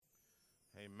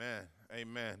Amen.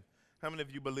 Amen. How many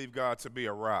of you believe God to be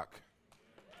a rock?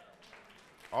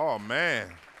 Oh,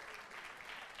 man.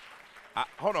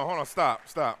 Hold on,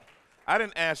 stop. I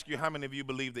didn't ask you how many of you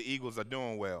believe the Eagles are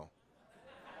doing well.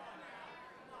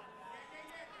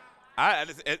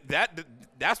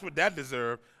 That's what that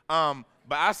deserved. But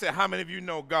I said, how many of you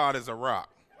know God is a rock?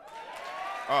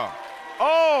 Oh,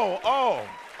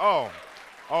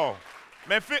 oh.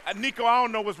 Man, Nico, I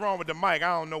don't know what's wrong with the mic.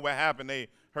 I don't know what happened. They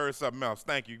heard something else.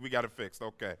 Thank you. We got it fixed.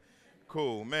 Okay,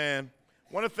 cool, man.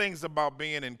 One of the things about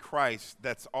being in Christ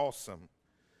that's awesome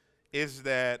is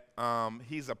that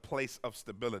he's a place of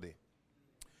stability.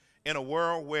 In a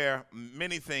world where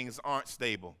many things aren't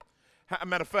stable.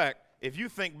 Matter of fact, if you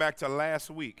think back to last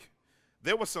week,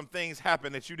 there were some things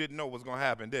happen that you didn't know was going to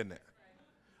happen, didn't it?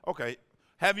 Okay.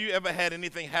 Have you ever had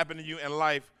anything happen to you in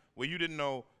life where you didn't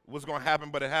know was going to happen,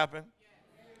 but it happened?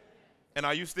 And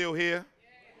are you still here?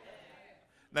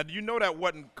 Now, do you know that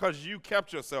wasn't because you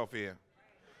kept yourself here?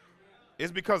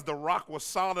 It's because the rock was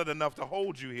solid enough to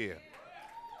hold you here.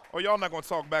 Oh, y'all not going to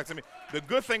talk back to me. The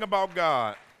good thing about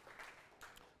God,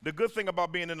 the good thing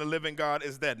about being in the living God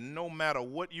is that no matter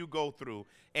what you go through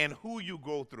and who you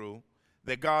go through,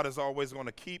 that God is always going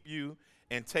to keep you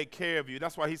and take care of you.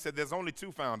 That's why he said there's only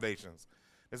two foundations.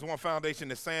 There's one foundation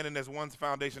that's sand, and there's one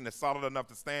foundation that's solid enough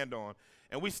to stand on.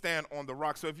 And we stand on the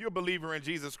rock. So if you're a believer in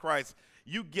Jesus Christ,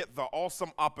 you get the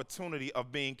awesome opportunity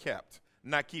of being kept,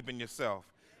 not keeping yourself.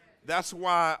 That's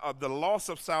why the loss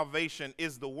of salvation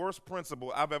is the worst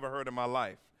principle I've ever heard in my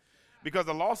life. Because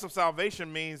the loss of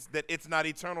salvation means that it's not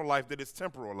eternal life, that it's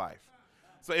temporal life.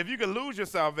 So if you can lose your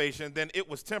salvation, then it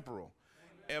was temporal.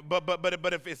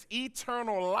 But if it's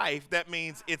eternal life, that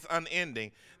means it's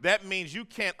unending. That means you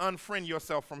can't unfriend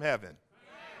yourself from heaven.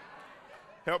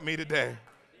 Help me today.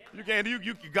 You can't.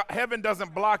 Heaven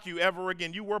doesn't block you ever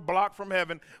again. You were blocked from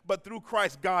heaven, but through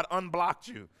Christ, God unblocked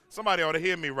you. Somebody ought to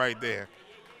hear me right there.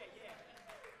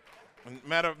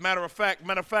 Matter of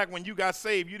fact, when you got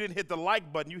saved, you didn't hit the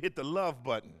like button, you hit the love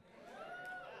button.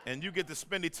 And you get to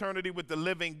spend eternity with the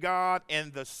living God,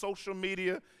 and the social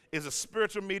media is a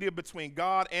spiritual media between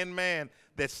God and man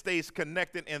that stays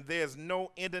connected, and there's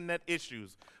no internet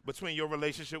issues between your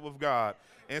relationship with God.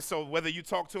 And so whether you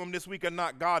talk to him this week or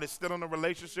not, God is still in a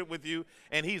relationship with you,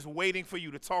 and he's waiting for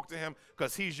you to talk to him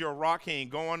because he's your rock. He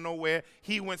ain't going nowhere.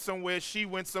 He went somewhere. She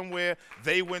went somewhere.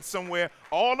 They went somewhere.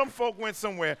 All them folk went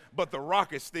somewhere, but the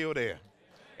rock is still there.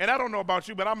 And I don't know about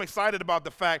you, but I'm excited about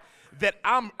the fact that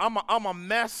I'm a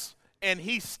mess, and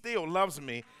he still loves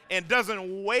me and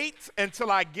doesn't wait until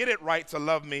I get it right to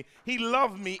love me. He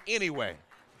loved me anyway.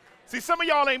 See, some of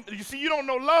y'all you don't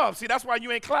know love. See, that's why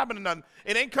you ain't clapping or nothing.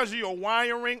 It ain't because of your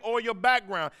wiring or your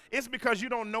background. It's because you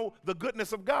don't know the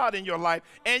goodness of God in your life,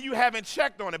 and you haven't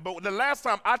checked on it. But the last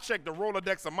time I checked the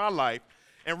Rolodex of my life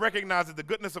and recognized that the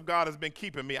goodness of God has been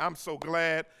keeping me, I'm so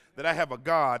glad that I have a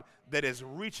God that is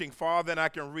reaching farther than I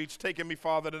can reach, taking me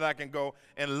farther than I can go,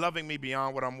 and loving me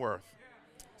beyond what I'm worth.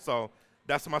 So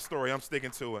that's my story. I'm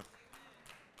sticking to it.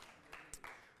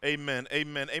 Amen.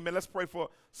 Let's pray for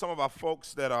some of our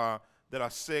folks that are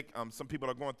sick. Some people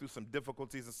are going through some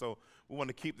difficulties, and so we want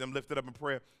to keep them lifted up in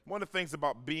prayer. One of the things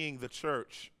about being the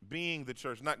church,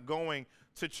 not going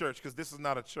to church, because this is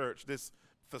not a church, this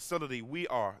facility, we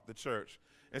are the church.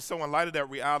 And so in light of that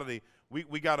reality,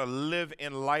 we got to live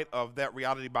in light of that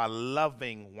reality by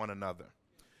loving one another.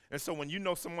 And so when you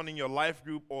know someone in your life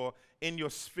group or in your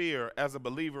sphere as a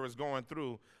believer is going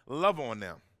through, love on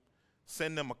them.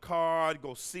 Send them a card,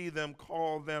 go see them,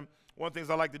 call them. One of the things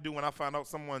I like to do when I find out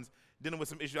someone's dealing with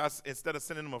some issue, instead of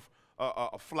sending them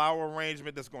a flower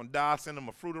arrangement that's going to die, send them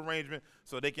a fruit arrangement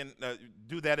so they can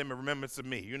do that in remembrance of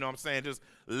me. You know what I'm saying? Just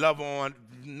love on,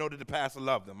 know that the pastor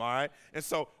loved them, all right? And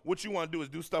so what you want to do is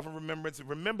do stuff in remembrance.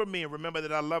 Remember me and remember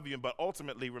that I love you, but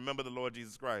ultimately remember the Lord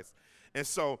Jesus Christ. And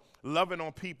so loving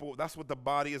on people, that's what the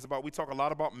body is about. We talk a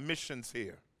lot about missions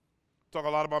here. But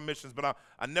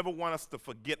I never want us to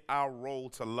forget our role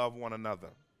to love one another.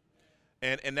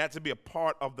 And that to be a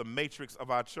part of the matrix of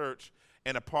our church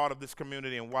and a part of this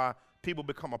community, and why people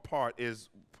become a part is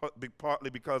partly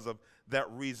because of that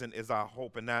reason is our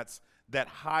hope. And that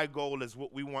high goal is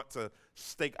what we want to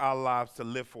stake our lives to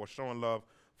live for, showing love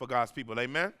for God's people.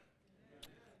 Amen?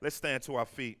 Let's stand to our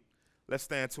feet. We're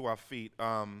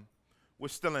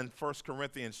still in 1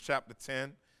 Corinthians chapter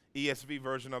 10, ESV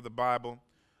version of the Bible.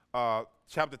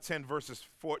 Chapter 10, verses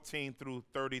 14 through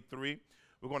 33.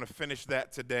 We're going to finish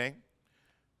that today.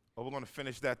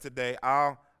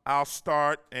 I'll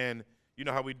start, and you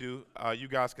know how we do. You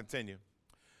guys continue.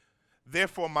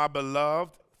 Therefore, my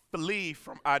beloved, flee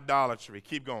from idolatry.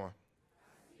 Keep going.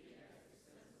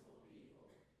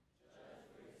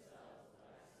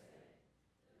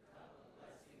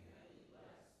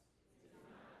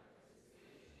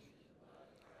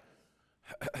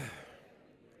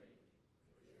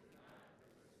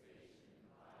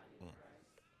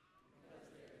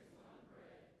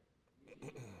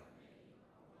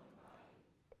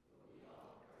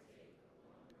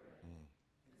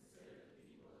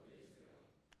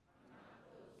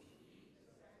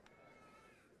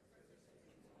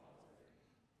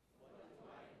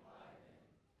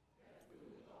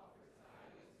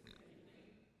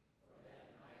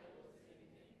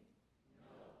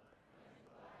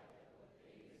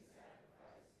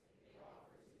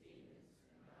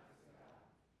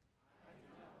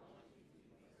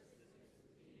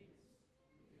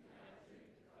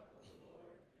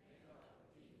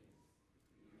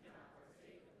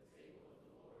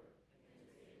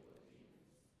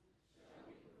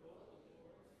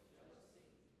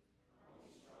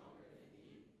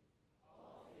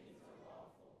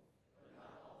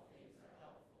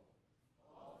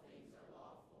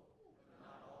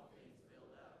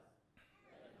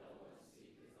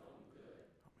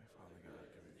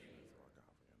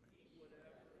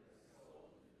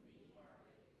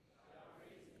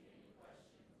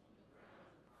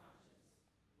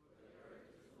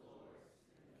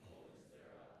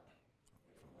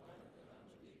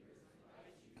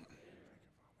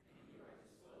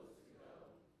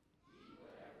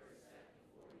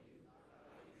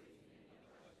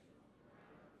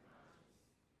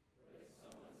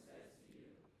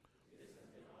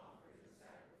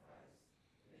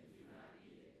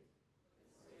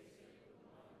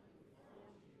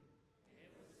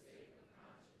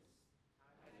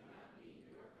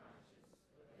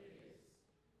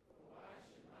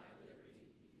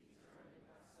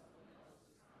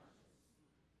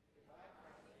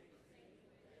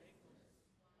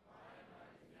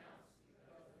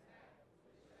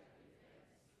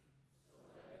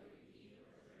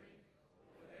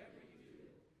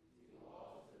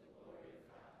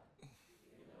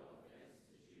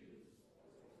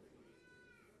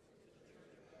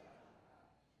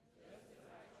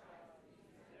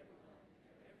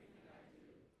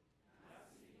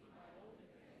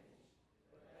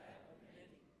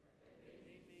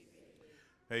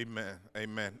 Amen.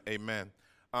 Amen. Amen.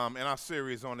 In our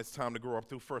series on It's Time to Grow Up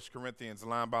through 1 Corinthians,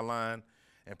 line by line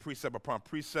and precept upon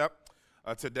precept,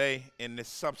 today in this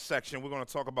subsection, we're going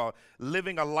to talk about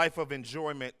living a life of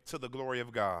enjoyment to the glory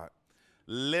of God.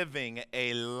 Living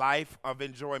a life of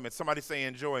enjoyment. Somebody say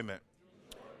enjoyment.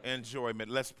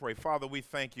 Enjoyment. Let's pray. Father, we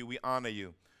thank you. We honor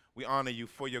you. We honor you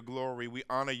for your glory. We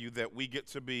honor you that we get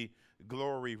to be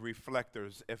glory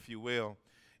reflectors, if you will,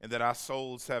 and that our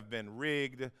souls have been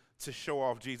rigged to show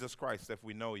off Jesus Christ if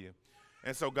we know you.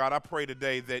 And so, God, I pray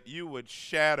today that you would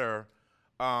shatter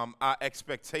our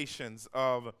expectations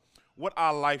of what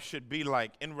our life should be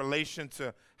like in relation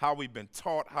to how we've been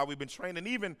taught, how we've been trained, and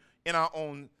even in our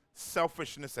own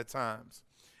selfishness at times.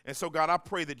 And so, God, I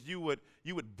pray that you would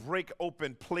break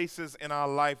open places in our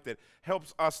life that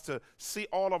helps us to see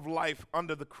all of life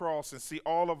under the cross and see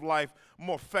all of life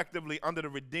more effectively under the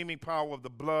redeeming power of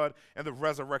the blood and the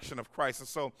resurrection of Christ. And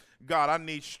so, God, I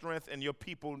need strength, and your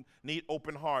people need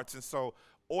open hearts. And so,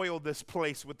 oil this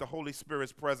place with the Holy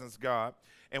Spirit's presence, God.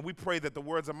 And we pray that the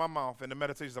words of my mouth and the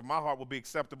meditations of my heart will be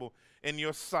acceptable in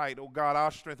your sight. Oh, God,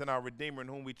 our strength and our Redeemer in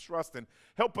whom we trust. And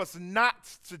help us not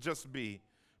to just be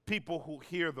people who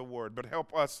hear the word, but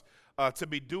help us to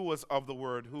be doers of the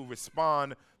word who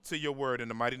respond to your word in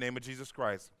the mighty name of Jesus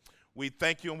Christ. We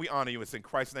thank you and we honor you. It's in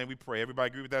Christ's name we pray. Everybody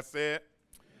agree with that said?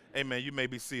 Amen. You may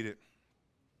be seated.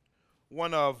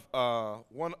 One of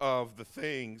the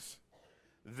things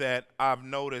that I've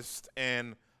noticed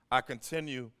and I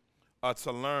continue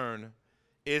to learn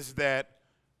is that,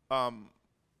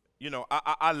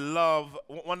 I love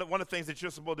one of the things that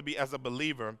you're supposed to be as a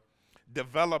believer,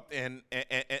 developed and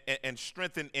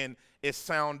strengthened in is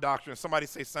sound doctrine. Somebody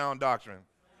say sound doctrine.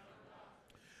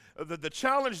 The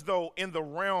challenge, though, in the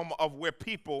realm of where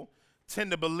people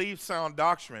tend to believe sound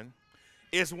doctrine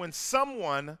is when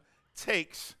someone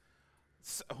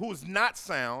who's not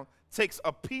sound, takes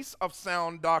a piece of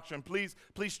sound doctrine. Please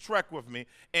trek with me.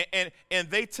 And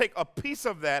they take a piece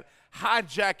of that,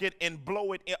 hijack it, and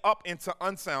blow it up into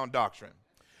unsound doctrine.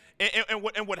 And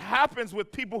what happens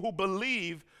with people who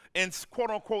believe in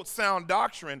quote-unquote sound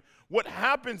doctrine, what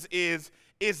happens is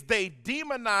they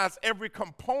demonize every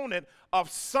component of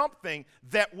something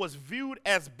that was viewed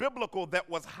as biblical that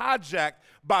was hijacked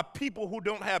by people who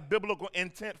don't have biblical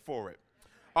intent for it.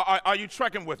 Are you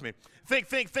trekking with me?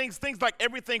 Things like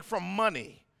everything from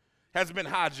money has been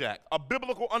hijacked. A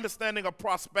biblical understanding of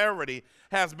prosperity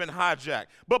has been hijacked.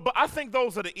 But I think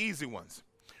those are the easy ones.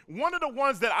 One of the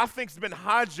ones that I think has been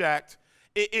hijacked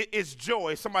is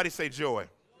joy. Somebody say joy.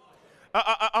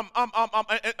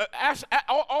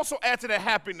 Also add to that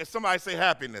happiness. Somebody say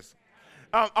happiness.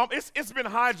 It's been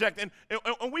hijacked, and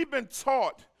we've been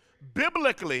taught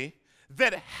biblically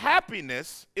that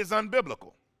happiness is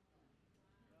unbiblical.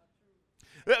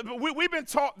 We've been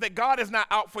taught that God is not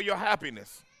out for your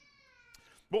happiness.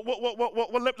 But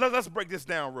let's break this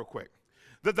down real quick.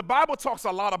 The Bible talks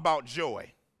a lot about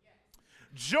joy.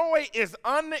 Joy is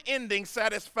unending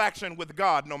satisfaction with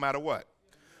God no matter what.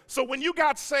 So when you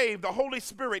got saved, the Holy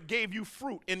Spirit gave you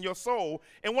fruit in your soul,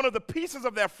 and one of the pieces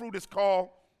of that fruit is called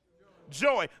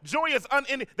joy. Joy is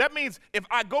unending. That means if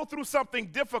I go through something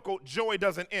difficult, joy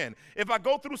doesn't end. If I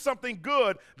go through something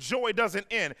good, joy doesn't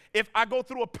end. If I go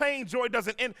through a pain, joy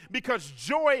doesn't end, because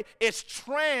joy is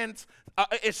trans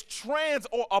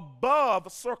or above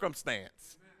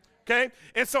circumstance. Okay?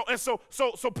 And so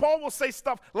Paul will say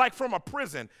stuff like from a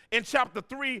prison in chapter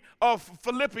 3 of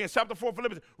Philippians, chapter 4 of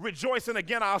Philippians, rejoice, and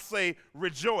again I'll say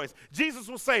rejoice. Jesus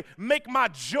will say, make my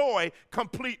joy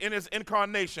complete in his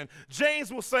incarnation.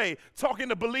 James will say, talking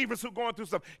to believers who are going through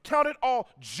stuff, count it all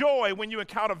joy when you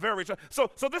encounter various. So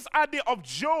this idea of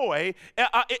joy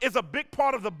is a big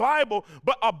part of the Bible,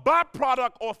 but a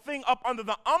byproduct or thing up under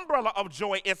the umbrella of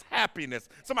joy is happiness.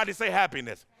 Somebody say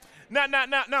happiness.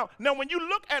 Now, when you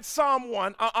look at Psalm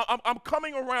 1, I'm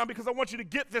coming around because I want you to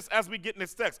get this as we get in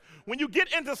this text. When you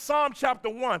get into Psalm chapter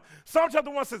 1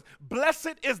 says,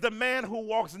 blessed is the man who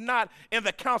walks not in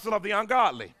the counsel of the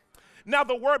ungodly. Now,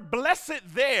 the word blessed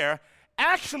there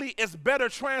actually is better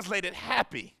translated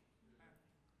happy.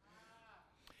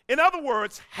 In other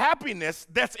words, happiness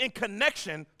that's in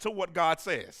connection to what God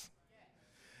says.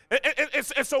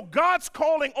 And so God's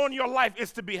calling on your life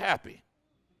is to be happy,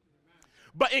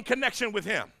 but in connection with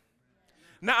him.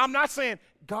 Now, I'm not saying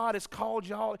God has called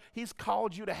y'all. He's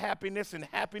called you to happiness and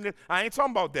happiness. I ain't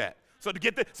talking about that. So to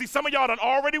get this, see, some of y'all done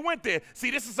already went there.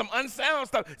 See, this is some unsound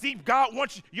stuff. See, God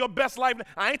wants your best life.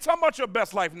 I ain't talking about your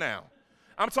best life now.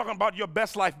 I'm talking about your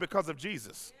best life because of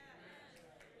Jesus.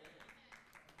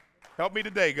 Help me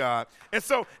today, God. And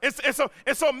so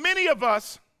many of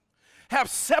us have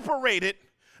separated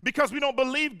because we don't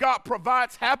believe God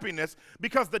provides happiness,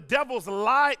 because the devil's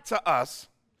lied to us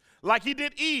like he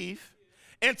did Eve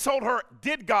and told her,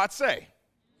 did God say?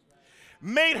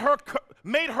 Made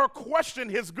her question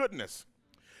his goodness.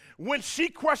 When she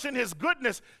questioned his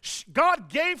goodness, God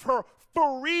gave her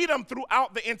freedom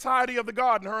throughout the entirety of the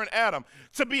garden, her and Adam,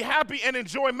 to be happy and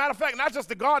enjoy. Matter of fact, not just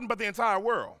the garden, but the entire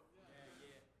world.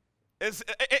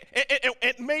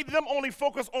 It made them only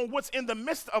focus on what's in the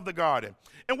midst of the garden.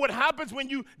 And what happens when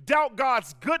you doubt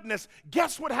God's goodness,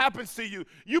 guess what happens to you?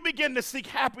 You begin to seek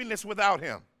happiness without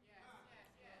him.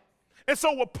 And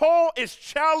so what Paul is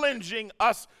challenging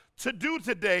us to do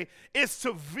today is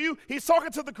to view, he's talking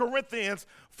to the Corinthians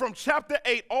from chapter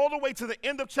 8 all the way to the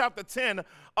end of chapter 10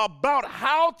 about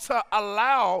how to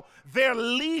allow their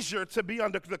leisure to be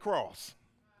under the cross.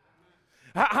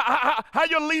 How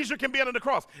your leisure can be under the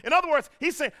cross. In other words,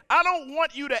 he's saying, I don't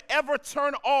want you to ever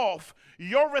turn off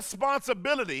your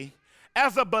responsibility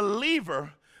as a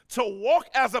believer to walk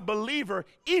as a believer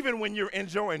even when you're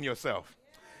enjoying yourself.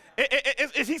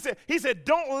 He said,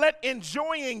 don't let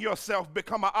enjoying yourself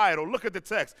become an idol. Look at the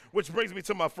text, which brings me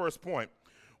to my first point.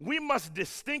 We must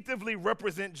distinctively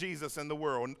represent Jesus in the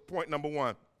world. Point number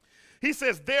one. He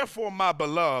says, therefore, my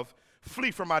beloved,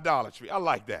 flee from idolatry. I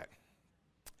like that.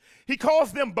 He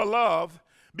calls them beloved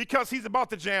because he's about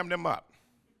to jam them up.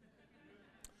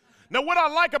 Now, what I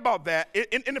like about that,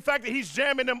 in the fact that he's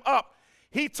jamming them up,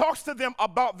 he talks to them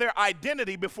about their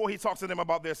identity before he talks to them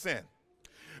about their sin.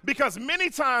 Because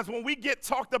many times when we get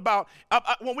talked about,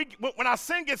 when our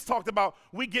sin gets talked about,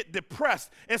 we get depressed.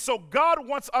 And so God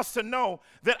wants us to know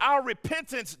that our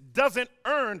repentance doesn't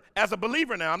earn, as a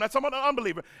believer now, I'm not talking about an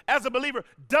unbeliever, as a believer,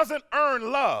 doesn't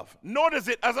earn love, nor does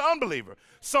it as an unbeliever.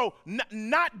 So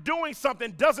not doing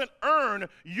something doesn't earn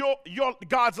your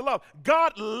God's love.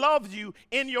 God loves you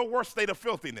in your worst state of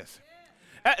filthiness.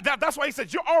 That's why he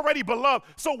said, you're already beloved.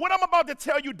 So what I'm about to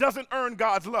tell you doesn't earn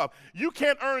God's love. You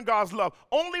can't earn God's love.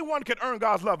 Only one can earn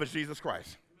God's love is Jesus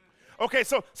Christ. Okay,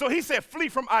 so he said, flee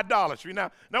from idolatry. Now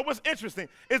what's interesting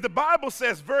is the Bible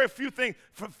says very few things,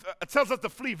 tells us to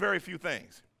flee very few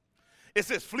things. It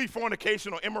says flee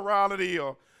fornication or immorality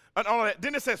or and all that.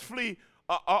 Then it says flee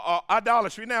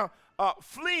idolatry. Now,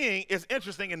 fleeing is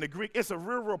interesting in the Greek. It's a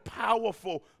real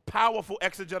powerful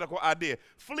exegetical idea.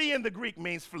 Flee in the Greek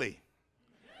means flee.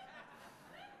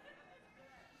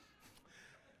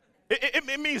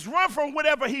 It means run from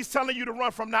whatever he's telling you to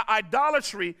run from. Now,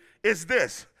 idolatry is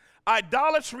this.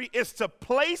 Idolatry is to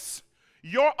place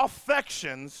your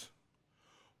affections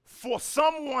for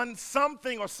someone,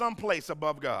 something, or someplace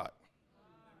above God.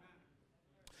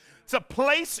 To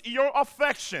place your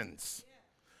affections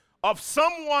of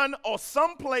someone or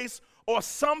someplace or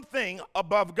something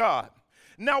above God.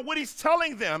 Now, what he's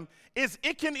telling them is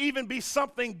it can even be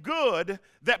something good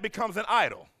that becomes an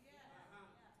idol.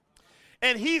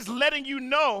 And he's letting you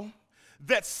know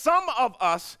that some of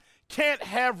us can't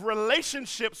have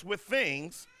relationships with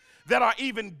things that are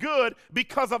even good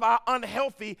because of our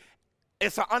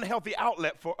it's an unhealthy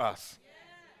outlet for us.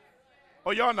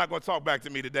 Oh, y'all not going to talk back to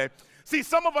me today. See,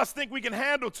 some of us think we can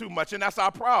handle too much, and that's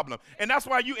our problem. And that's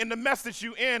why you in the mess that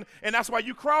you in, and that's why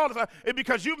you crawl, it's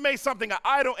because you've made something an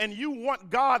idol, and you want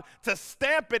God to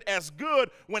stamp it as good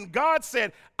when God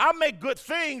said, I make good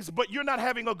things, but you're not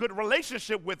having a good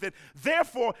relationship with it.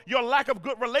 Therefore, your lack of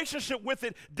good relationship with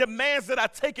it demands that I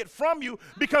take it from you,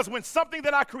 because when something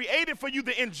that I created for you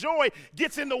to enjoy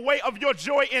gets in the way of your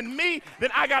joy in me, then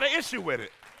I got an issue with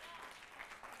it.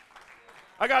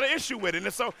 I got an issue with it.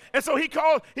 And so he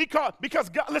called, because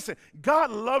God, listen,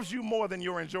 God loves you more than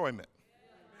your enjoyment.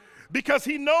 Because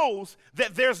he knows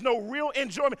that there's no real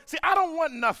enjoyment. See, I don't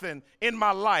want nothing in my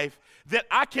life that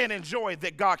I can't enjoy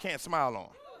that God can't smile on.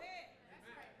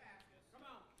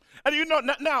 And you know,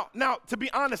 now, to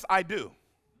be honest, I do.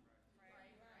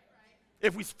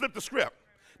 If we flip the script.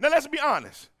 Now, let's be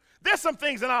honest. There's some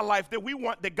things in our life that we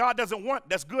want that God doesn't want,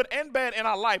 that's good and bad in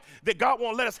our life, that God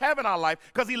won't let us have in our life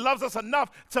because he loves us enough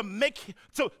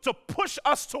to push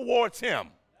us towards him.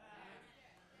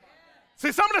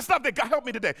 See, some of the stuff that God, help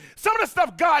me today, some of the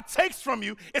stuff God takes from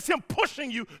you is him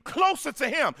pushing you closer to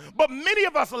him. But many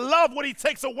of us love what he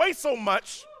takes away so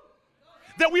much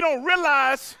that we don't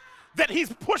realize that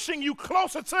he's pushing you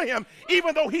closer to him,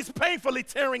 even though he's painfully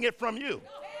tearing it from you.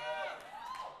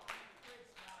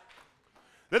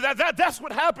 That's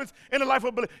what happens in the life of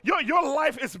a believer. Your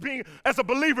life is being, as a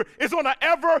believer, is on an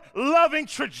ever-loving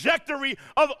trajectory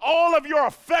of all of your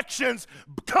affections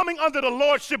coming under the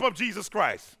lordship of Jesus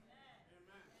Christ.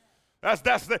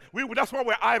 That's why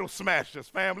we're idol smashers,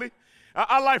 family.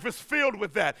 Our life is filled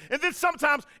with that. And then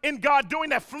sometimes in God doing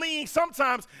that fleeing,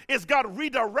 sometimes it's God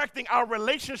redirecting our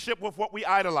relationship with what we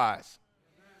idolize.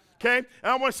 Okay? And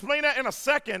I want to explain that in a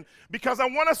second because I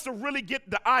want us to really get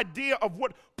the idea of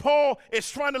what Paul is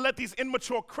trying to let these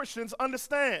immature Christians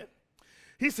understand.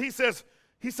 He says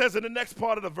in the next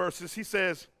part of the verses, he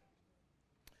says,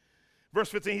 verse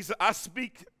 15, he said, I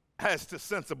speak as to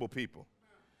sensible people.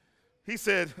 He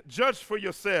said, judge for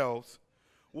yourselves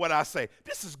what I say.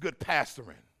 This is good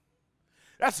pastoring.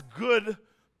 That's good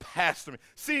pastoring.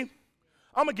 See,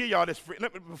 I'm going to give y'all this free.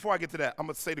 Before I get to that, I'm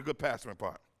going to say the good pastoring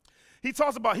part. He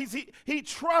talks about, he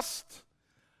trusts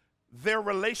their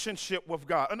relationship with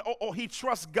God. And he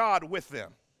trusts God with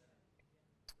them.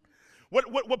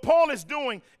 What Paul is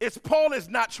doing is Paul is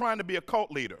not trying to be a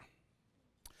cult leader.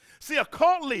 See, a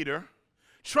cult leader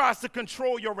tries to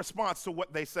control your response to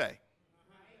what they say.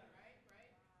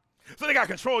 So they got to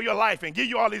control your life and give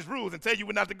you all these rules and tell you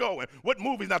where not to go and what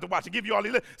movies not to watch and give you all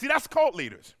these. See, that's cult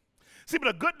leaders. See, but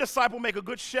a good disciple, make a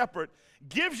good shepherd,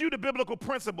 gives you the biblical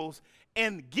principles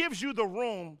and gives you the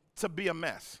room to be a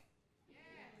mess.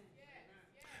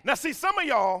 Now, see, some of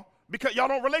y'all, because y'all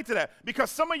don't relate to that,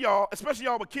 because some of y'all, especially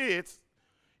y'all with kids,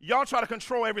 y'all try to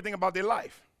control everything about their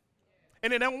life.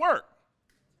 And it doesn't work.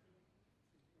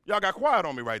 Y'all got quiet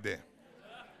on me right there.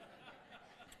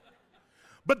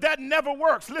 But that never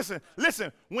works.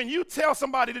 Listen, when you tell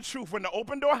somebody the truth, when the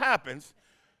open door happens,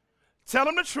 tell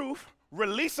them the truth,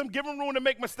 release them, give them room to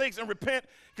make mistakes and repent,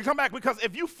 can come back, because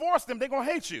if you force them, they're going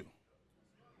to hate you.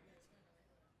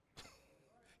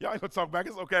 Y'all ain't going to talk back,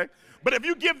 it's okay. But if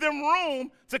you give them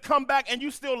room to come back and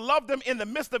you still love them in the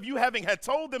midst of you having had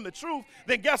told them the truth,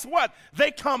 then guess what?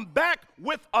 They come back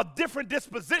with a different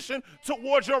disposition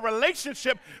towards your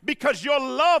relationship because your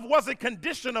love wasn't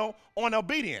conditional on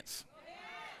obedience.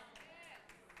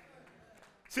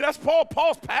 See, that's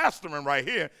Paul's pastoring right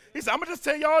here. He said, I'm going to just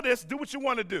tell y'all this, do what you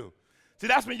want to do. See,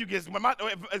 that's when you get,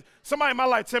 if somebody in my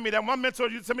life tell me that, my mentor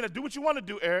used to tell me that, do what you want to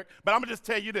do, Eric, but I'm going to just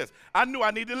tell you this. I knew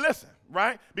I needed to listen,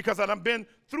 right? Because I've been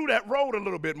through that road a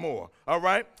little bit more, all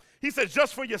right? He says,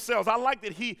 just for yourselves. I like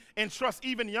that he entrusts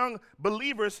even young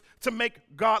believers to make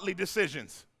godly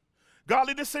decisions.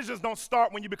 Godly decisions don't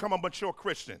start when you become a mature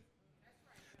Christian.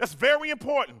 That's very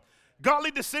important.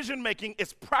 Godly decision-making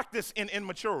is practiced in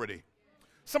immaturity.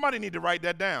 Somebody need to write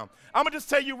that down. I'm gonna just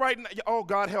tell you right now. Oh,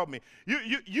 God help me.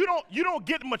 You don't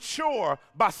get mature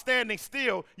by standing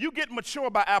still. You get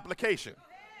mature by application.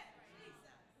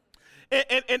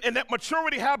 And that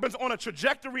maturity happens on a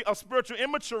trajectory of spiritual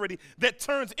immaturity that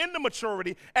turns into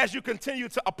maturity as you continue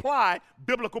to apply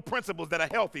biblical principles that are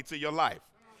healthy to your life.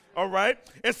 All right?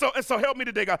 And so help me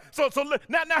today, God. So look,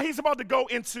 now he's about to go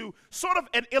into sort of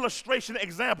an illustration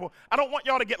example. I don't want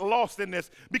y'all to get lost in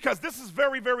this because this is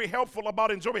very, very helpful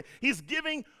about enjoying. He's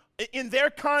giving, in their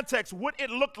context, what it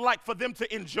looked like for them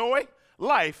to enjoy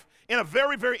life in a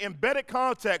very, very embedded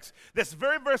context that's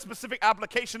very, very specific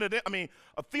application of them. I mean,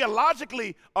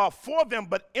 theologically for them,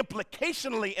 but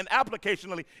implicationally and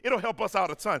applicationally, it'll help us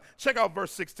out a ton. Check out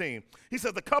verse 16. He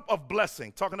says, the cup of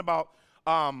blessing, talking about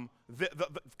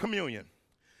the communion.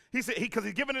 He said, because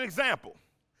he's given an example.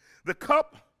 The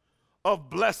cup of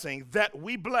blessing that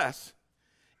we bless,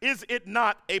 is it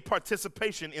not a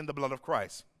participation in the blood of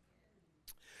Christ?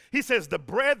 He says, the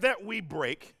bread that we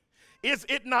break, is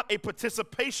it not a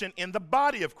participation in the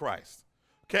body of Christ?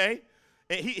 Okay?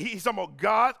 And he's talking about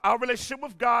God, our relationship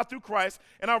with God through Christ,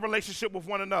 and our relationship with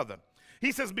one another.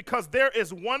 He says, because there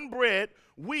is one bread,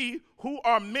 we who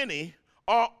are many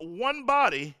are one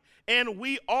body, and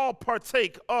we all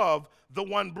partake of the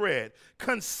one bread.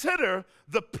 Consider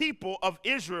the people of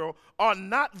Israel are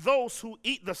not those who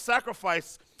eat the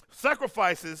sacrifice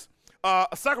participants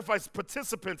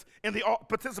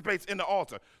participates in the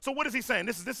altar. So what is he saying?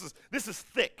 This is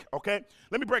thick. Okay,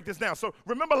 let me break this down. So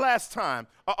remember last time,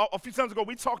 a few times ago,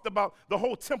 we talked about the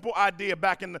whole temple idea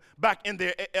back in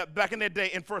their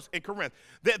day in Corinth.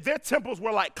 Their temples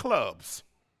were like clubs.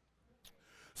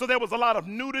 So there was a lot of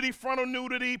nudity, frontal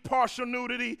nudity, partial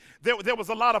nudity. There was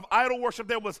a lot of idol worship.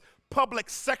 There was public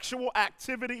sexual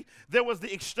activity. There was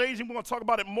the exchanging. We're going to talk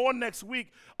about it more next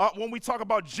week when we talk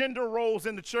about gender roles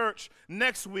in the church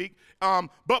next week.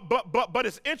 But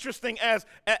it's interesting as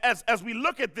we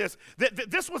look at this, that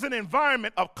this was an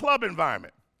environment of club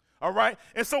environment. All right?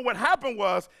 And so what happened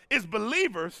is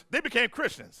believers, they became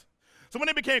Christians. So when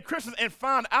they became Christians and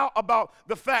found out about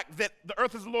the fact that the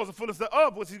earth is the Lord's and fullness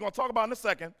thereof, which he's going to talk about in a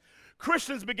second,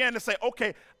 Christians began to say,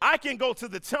 okay, I can go to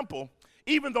the temple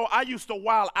even though I used to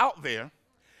wild out there,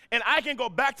 and I can go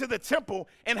back to the temple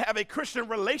and have a Christian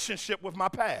relationship with my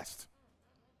past.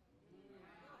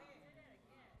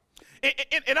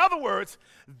 In other words,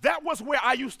 that was where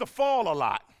I used to fall a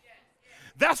lot.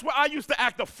 That's where I used to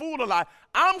act a fool a lot.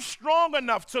 I'm strong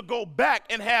enough to go back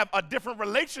and have a different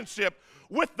relationship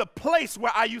with the place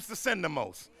where I used to sin the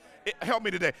most. Help me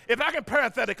today. If I can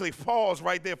parenthetically pause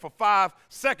right there for 5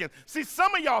 seconds. See,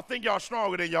 some of y'all think y'all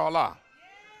stronger than y'all are.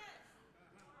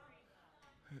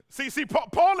 See,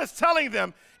 Paul is telling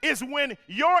them is when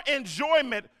your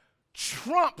enjoyment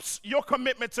trumps your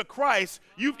commitment to Christ,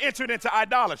 you've entered into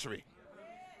idolatry.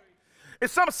 And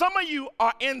some of you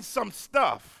are in some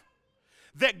stuff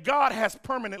that God has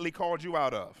permanently called you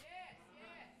out of.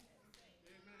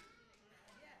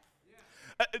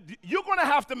 You're going to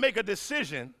have to make a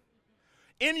decision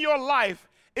in your life.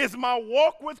 Is my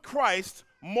walk with Christ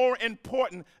more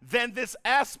important than this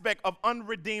aspect of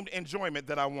unredeemed enjoyment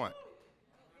that I want?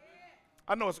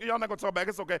 I know y'all not going to talk back.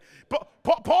 It's okay. But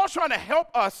Paul's trying to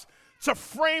help us to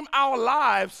frame our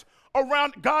lives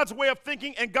around God's way of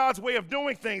thinking and God's way of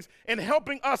doing things and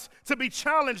helping us to be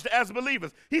challenged as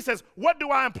believers. He says, what do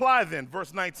I imply then?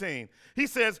 Verse 19. He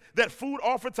says that food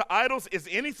offered to idols is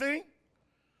anything,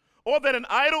 or that an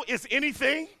idol is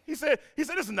anything. He said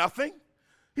it's nothing.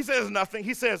 He says it's nothing.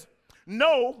 He says,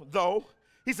 no, though.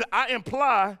 He said, I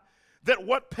imply that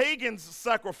what pagans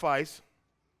sacrifice,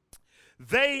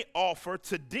 they offer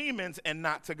to demons and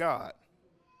not to God.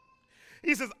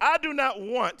 He says, I do not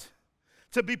want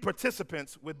to be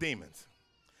participants with demons.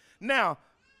 Now,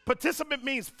 participant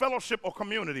means fellowship or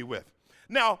community with.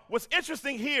 Now, what's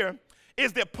interesting here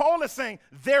is that Paul is saying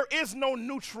there is no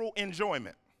neutral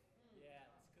enjoyment. Yeah,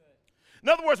 that's good. In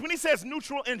other words, when he says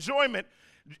neutral enjoyment,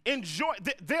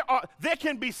 there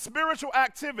can be spiritual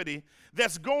activity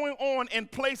that's going on in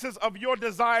places of your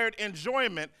desired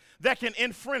enjoyment that can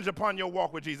infringe upon your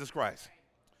walk with Jesus Christ.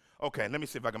 Okay, let me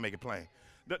see if I can make it plain.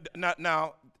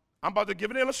 Now, I'm about to give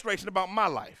an illustration about my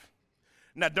life.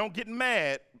 Now, don't get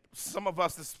mad. Some of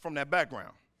us is from that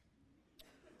background.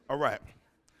 All right.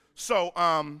 So,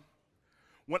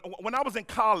 when I was in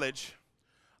college,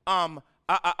 that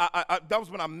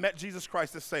was when I met Jesus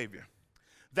Christ as Savior.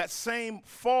 That same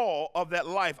fall of that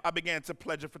life, I began to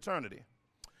pledge a fraternity.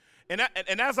 And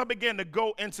as I began to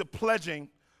go into pledging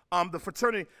the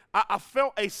fraternity, I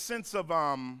felt a sense of,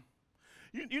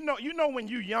 you know when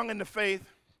you're young in the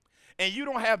faith and you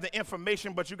don't have the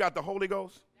information, but you got the Holy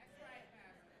Ghost?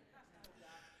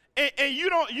 And you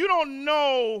don't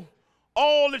know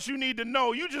all that you need to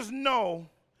know. You just know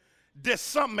that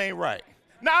something ain't right.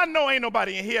 Now, I know ain't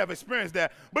nobody in here have experienced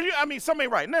that, but something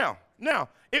ain't right. Now,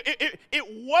 it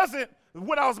wasn't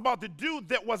what I was about to do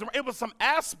that wasn't right. It was some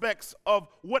aspects of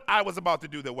what I was about to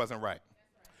do that wasn't right.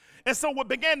 And so what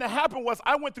began to happen was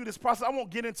I went through this process. I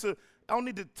don't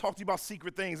need to talk to you about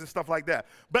secret things and stuff like that.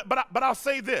 But I'll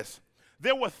say this.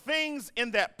 There were things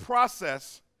in that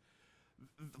process,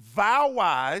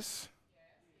 vow-wise,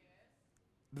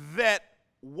 that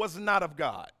was not of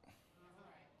God.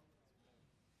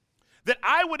 That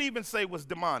I would even say was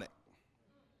demonic.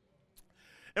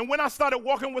 And when I started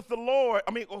walking with the Lord,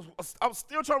 I was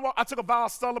still trying to walk. I took a vow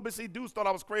of celibacy. Dudes thought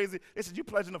I was crazy. They said, you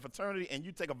pledging a fraternity and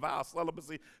you take a vow of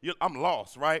celibacy, I'm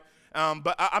lost, right?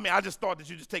 But I just thought that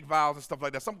you just take vows and stuff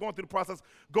like that. So I'm going through the process,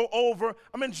 go over.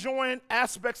 I'm enjoying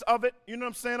aspects of it. You know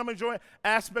what I'm saying? I'm enjoying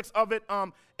aspects of it.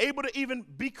 Able to even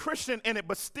be Christian in it,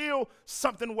 but still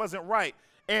something wasn't right.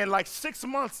 And like 6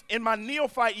 months in my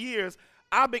neophyte years,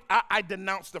 I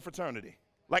denounced the fraternity.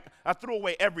 Like I threw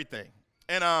away everything.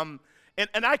 And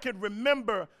I could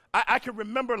remember,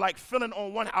 like feeling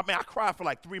on one. I cried for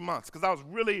like 3 months because I was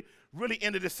really, really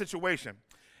into this situation.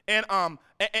 And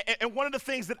one of the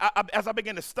things that as I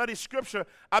began to study Scripture,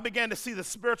 I began to see the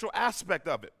spiritual aspect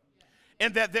of it.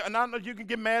 And and I know you can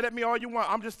get mad at me all you want.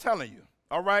 I'm just telling you.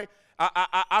 All right.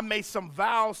 I made some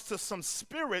vows to some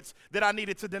spirits that I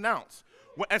needed to denounce,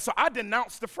 and so I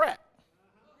denounced the frat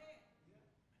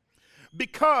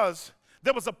because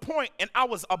there was a point, and I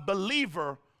was a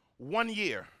believer 1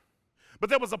 year. But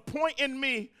there was a point in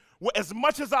me where as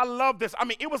much as I loved this,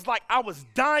 it was like I was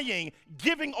dying,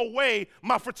 giving away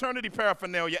my fraternity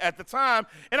paraphernalia at the time,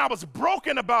 and I was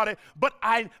broken about it,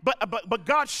 but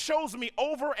God shows me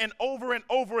over and over and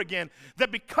over again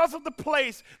that because of the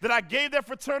place that I gave that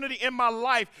fraternity in my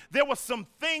life, there were some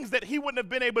things that he wouldn't have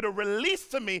been able to release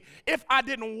to me if I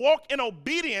didn't walk in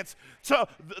obedience to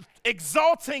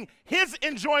exalting his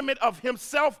enjoyment of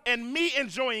himself and me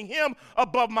enjoying him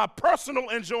above my personal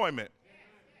enjoyment.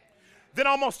 Then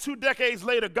almost 2 decades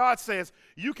later, God says,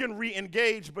 you can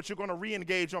re-engage, but you're going to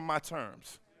re-engage on my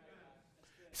terms.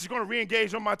 He's going to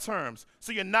re-engage on my terms,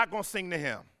 so you're not going to sing to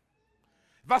him.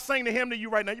 If I sang to him to you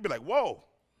right now, you'd be like, whoa.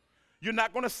 You're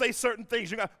not going to say certain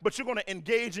things, but you're going to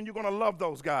engage and you're going to love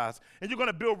those guys. And you're going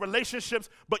to build relationships,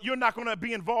 but you're not going to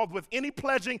be involved with any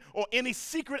pledging or any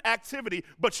secret activity,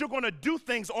 but you're going to do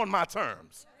things on my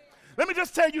terms. Let me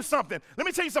just tell you something.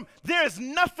 There is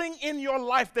nothing in your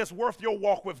life that's worth your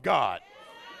walk with God.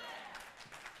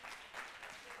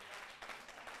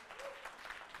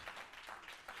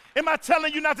 Am I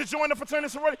telling you not to join the fraternity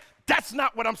sorority? That's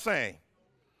not what I'm saying.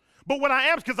 But what I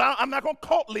am, because I'm not going to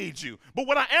cult lead you, but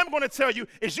what I am going to tell you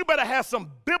is you better have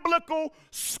some biblical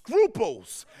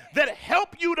scruples that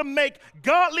help you to make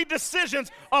godly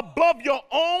decisions above your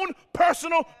own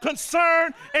personal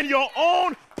concern and your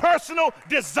own personal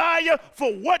desire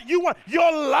for what you want.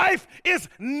 Your life is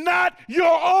not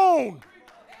your own.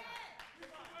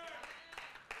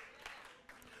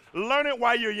 Learn it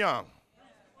while you're young.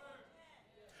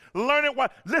 Learn it while,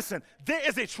 listen, there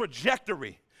is a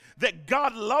trajectory that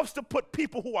God loves to put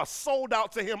people who are sold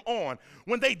out to him on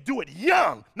when they do it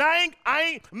young. Now,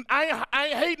 I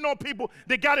ain't hating on people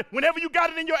that got it. Whenever you got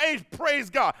it in your age, praise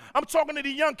God. I'm talking to the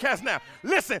young cats now.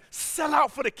 Listen, sell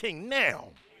out for the king now.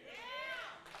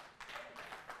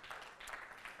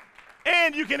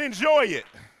 And you can enjoy it.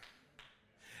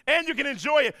 And you can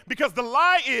enjoy it because the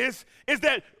lie is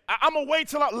that I'm going to wait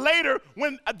till later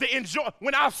when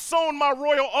I've sown my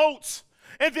royal oats.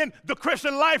 And then the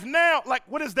Christian life now, like,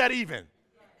 what is that even?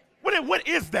 What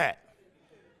is that?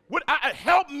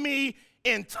 Help me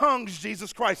in tongues,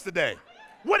 Jesus Christ, today.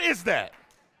 What is that?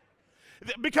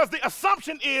 Because the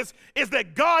assumption is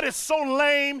that God is so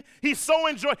lame, he's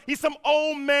some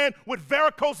old man with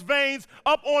varicose veins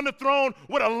up on the throne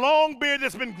with a long beard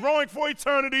that's been growing for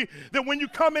eternity, that when you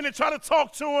come in and try to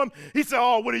talk to him, he said,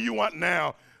 oh, what do you want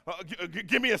now?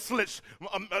 Give me a slit.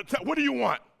 What do you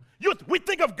want? We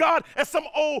think of God as some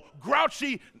old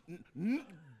grouchy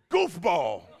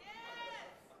goofball.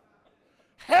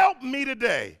 Help me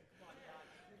today.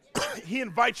 He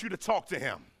invites you to talk to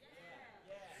him.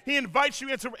 He invites you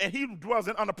into, and he dwells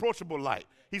in unapproachable light.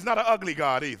 He's not an ugly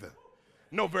God either.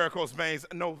 No varicose veins,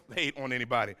 no hate on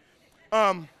anybody.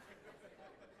 But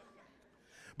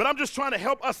I'm just trying to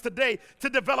help us today to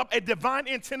develop a divine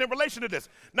intended relation to this.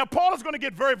 Now, Paul is going to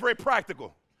get very, very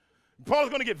practical. Paul is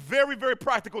going to get very, very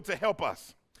practical to help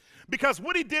us. Because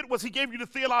what he did was he gave you the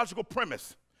theological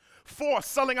premise for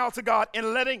selling out to God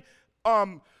and letting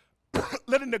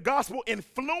the gospel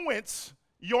influence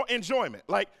your enjoyment.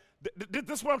 Like,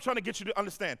 this is what I'm trying to get you to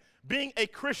understand. Being a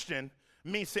Christian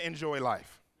means to enjoy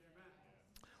life.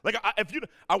 Like,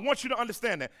 I want you to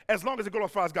understand that as long as it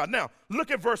glorifies God. Now,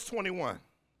 look at verse 21.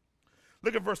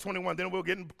 Look at verse 21, then we'll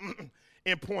get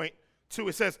in point 2.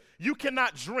 It says, you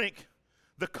cannot drink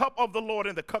the cup of the Lord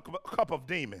and the cup of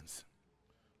demons.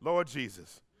 Lord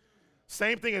Jesus.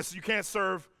 Same thing as you can't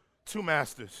serve two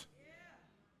masters.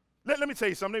 Let me tell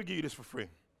you something. Let me give you this for free.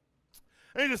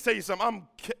 Let me just tell you something.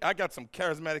 I got some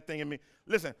charismatic thing in me.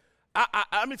 Listen,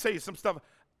 let me tell you some stuff.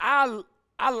 I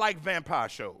like vampire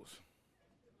shows.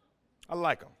 I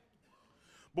like them.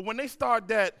 But when they start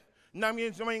that, and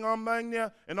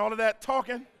all of that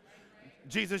talking,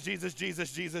 Jesus, Jesus,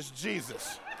 Jesus, Jesus,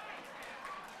 Jesus.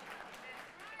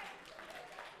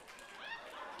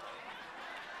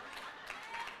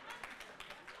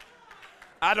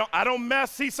 I don't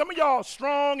mess. See, some of y'all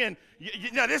strong and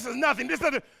this is nothing.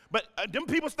 But them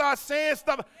people start saying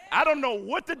stuff. I don't know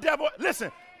what the devil.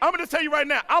 Listen, I'm gonna tell you right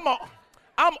now. I'm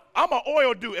an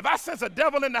oil dude. If I sense a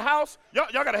devil in the house, y'all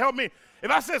gotta help me. If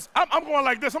I sense, I'm going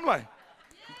like this. I'm like,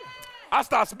 I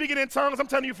start speaking in tongues. I'm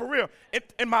telling you for real.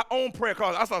 In my own prayer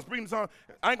call, I start speaking in tongues.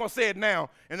 I ain't gonna say it now.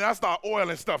 And then I start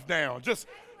oiling stuff down. Just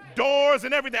doors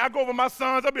and everything. I go over my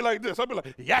sons. I'll be like this. I'll be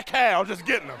like, yakal, just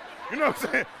getting them. You know what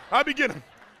I'm saying? I'll be getting them.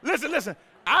 Listen.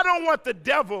 I don't want the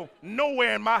devil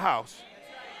nowhere in my house.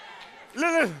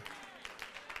 Listen.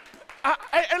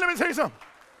 Let me tell you something.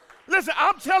 Listen,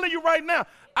 I'm telling you right now,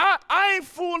 I ain't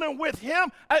fooling with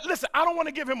him. Listen, I don't want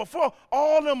to give him a full,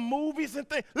 all them movies and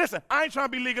things. Listen, I ain't trying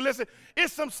to be legal. Listen,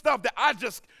 it's some stuff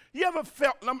that you ever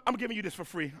felt, I'm giving you this for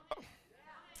free.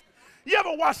 You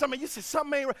ever watch something, you say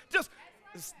something ain't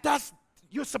right.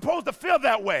 You're supposed to feel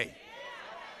that way.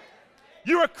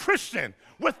 You're a Christian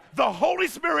with the Holy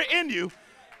Spirit in you.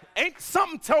 Ain't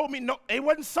something told me, no, it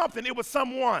wasn't something, it was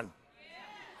someone.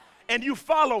 And you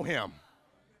follow him.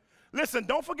 Listen,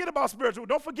 don't forget about spiritual,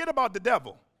 don't forget about the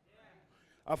devil.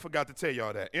 I forgot to tell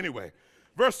y'all that. Anyway,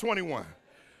 verse 21.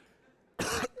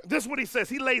 This is what he says.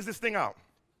 He lays this thing out.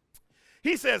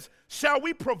 He says, shall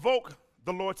we provoke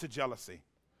the Lord to jealousy?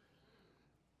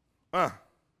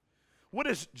 What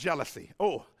is jealousy?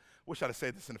 Oh, wish I'd have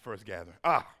said this in the first gathering.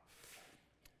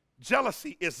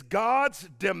 Jealousy is God's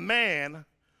demand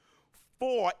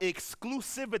for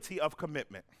exclusivity of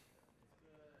commitment.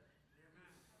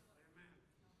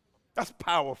 That's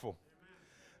powerful.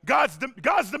 God's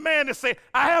the man to say,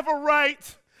 I have a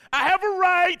right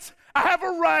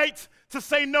to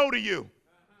say no to you.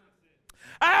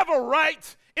 I have a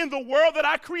right in the world that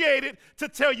I created to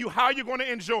tell you how you're going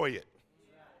to enjoy it.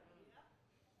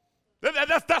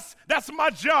 That's my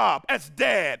job as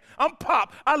dad. I'm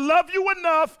Pop. I love you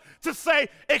enough to say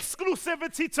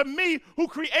exclusivity to me who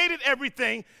created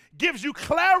everything gives you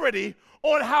clarity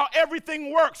on how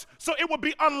everything works. So it would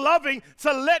be unloving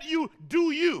to let you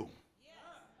do you.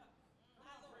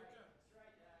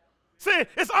 See,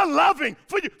 it's unloving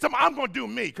for you. I'm going to do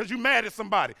me because you're mad at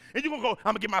somebody. And you're going to go,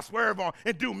 I'm going to get my swerve on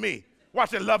and do me.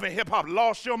 Watch that Love and Hip Hop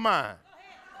lost your mind.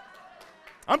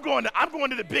 I'm going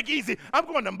to the Big Easy. I'm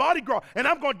going to Mardi Gras, and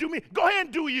I'm going to do me. Go ahead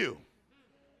and do you.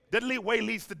 That way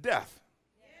leads to death.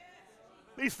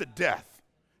 Leads to death.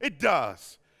 It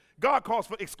does. God calls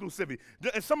for exclusivity.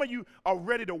 And some of you are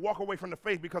ready to walk away from the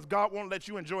faith because God won't let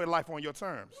you enjoy life on your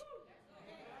terms.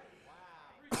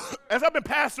 As I've been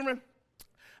pastoring,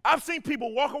 I've seen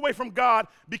people walk away from God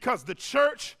because the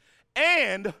church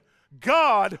and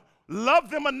God love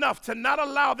them enough to not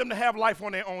allow them to have life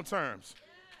on their own terms.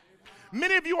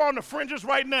 Many of you are on the fringes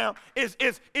right now.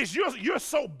 You're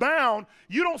so bound,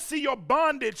 you don't see your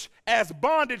bondage as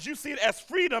bondage. You see it as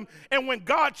freedom. And when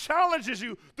God challenges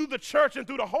you through the church and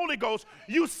through the Holy Ghost,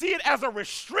 you see it as a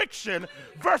restriction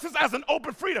versus as an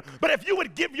open freedom. But if you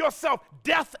would give yourself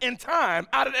death and time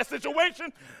out of that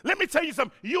situation, let me tell you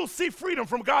something. You'll see freedom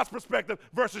from God's perspective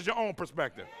versus your own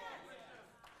perspective.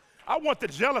 I want the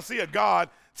jealousy of God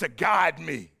to guide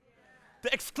me. The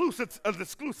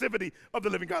exclusivity of the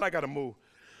living God. I got to move.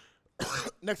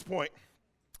 Next point.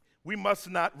 We must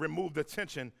not remove the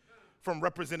tension from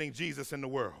representing Jesus in the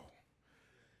world.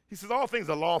 He says all things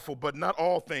are lawful, but not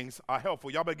all things are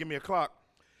helpful. Y'all better give me a clock.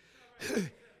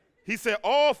 He said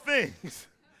all things.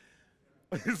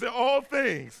 He said all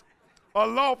things are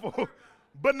lawful,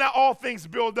 but not all things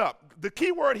build up. The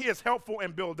key word here is helpful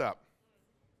and build up.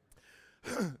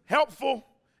 Helpful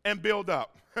and build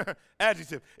up.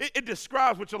 Adjective. It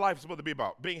describes what your life is supposed to be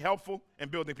about, being helpful and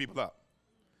building people up.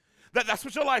 That's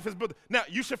what your life is built. Now,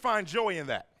 you should find joy in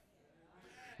that.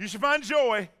 You should find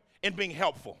joy in being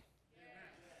helpful.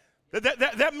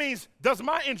 That means, does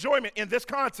my enjoyment in this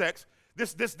context,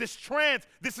 this is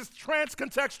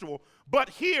trans-contextual, but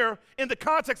here in the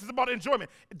context is about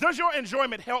enjoyment. Does your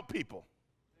enjoyment help people?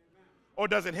 Or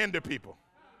does it hinder people?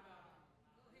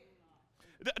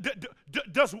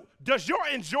 Does your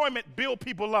enjoyment build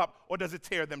people up or does it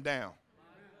tear them down?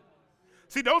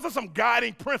 See, those are some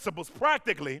guiding principles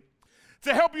practically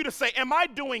to help you to say, am I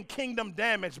doing kingdom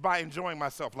damage by enjoying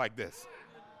myself like this?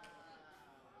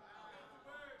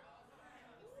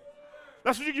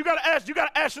 That's what you got to ask. You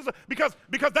got to ask yourself because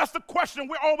that's the question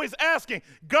we're always asking.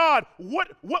 God,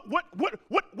 what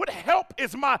help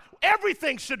is my?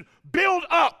 Everything should build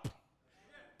up.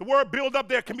 The word build up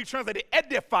there can be translated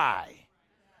edify.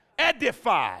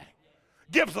 Edify,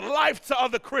 gives life to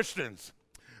other Christians,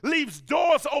 leaves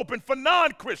doors open for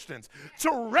non-Christians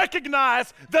to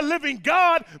recognize the living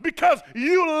God because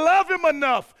you love him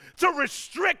enough to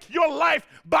restrict your life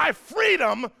by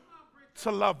freedom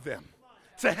to love them,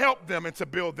 to help them, and to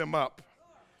build them up.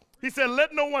 He said,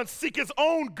 let no one seek his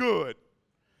own good,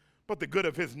 but the good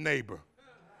of his neighbor.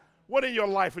 What in your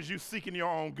life is you seeking your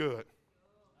own good?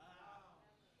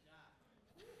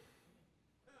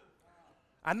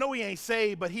 I know he ain't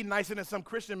saved, but he nicer than some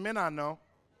Christian men I know.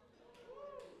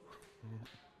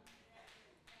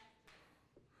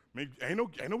 I mean, ain't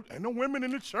no women in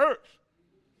the church.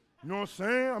 You know what I'm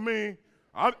saying? I mean,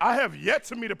 I have yet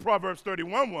to meet a Proverbs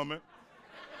 31 woman.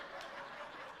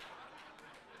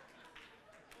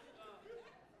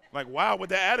 Like, wow,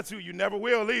 with that attitude, you never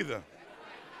will either.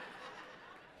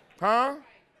 Huh?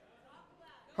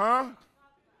 Tell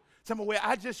me where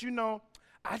I just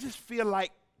feel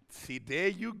like, see, there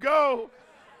you go.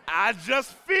 I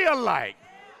just feel like.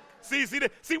 See,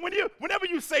 whenever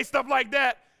you say stuff like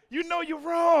that, you know you're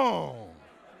wrong.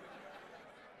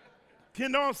 You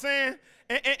know what I'm saying?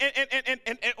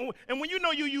 And when you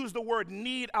know you use the word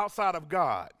need outside of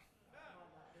God,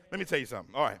 let me tell you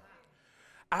something. All right.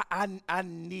 I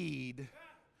need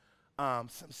some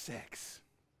sex.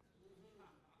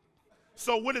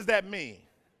 So what does that mean?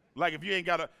 Like if you ain't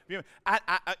got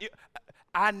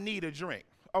I need a drink.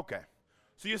 Okay,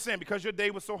 so you're saying because your day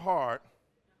was so hard,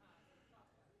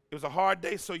 it was a hard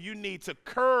day, so you need to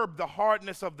curb the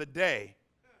hardness of the day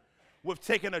with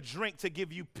taking a drink to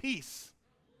give you peace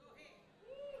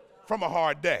from a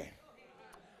hard day.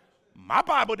 My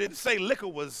Bible didn't say liquor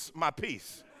was my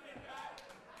peace.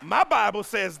 My Bible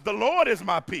says the Lord is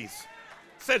my peace.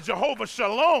 It says Jehovah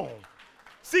Shalom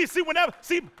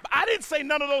I didn't say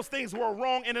none of those things were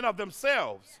wrong in and of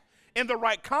themselves. In the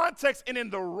right context and in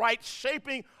the right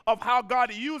shaping of how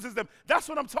God uses them. That's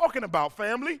what I'm talking about,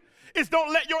 family. Is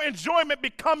don't let your enjoyment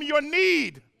become your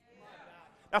need.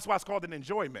 That's why it's called an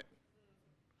enjoyment.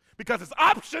 Because it's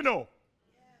optional.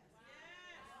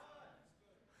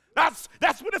 That's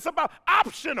what it's about.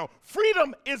 Optional.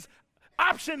 Freedom is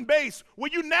option-based.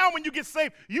 When you get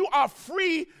saved, you are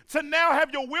free to now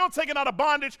have your will taken out of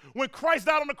bondage. When Christ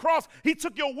died on the cross, he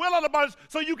took your will out of bondage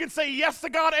so you can say yes to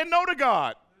God and no to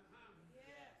God.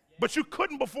 But you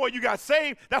couldn't before you got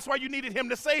saved. That's why you needed him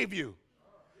to save you.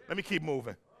 Let me keep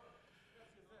moving.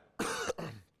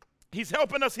 He's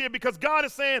helping us here because God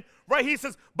is saying, right, he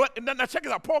says, but now check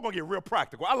this out. Paul going to get real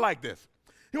practical. I like this.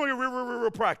 He's going to get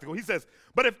real practical. He says,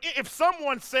 but if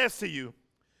someone says to you,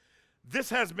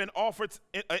 this has been offered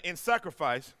in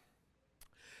sacrifice,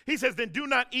 he says, then do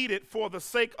not eat it for the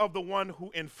sake of the one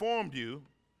who informed you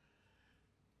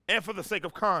and for the sake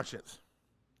of conscience.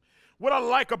 What I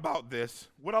like about this,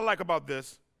 now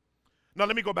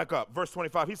let me go back up. Verse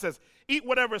 25, he says, eat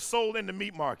whatever is sold in the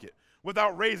meat market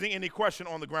without raising any question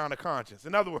on the ground of conscience.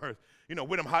 In other words,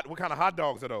 what kind of hot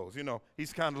dogs are those?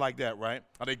 He's kind of like that, right?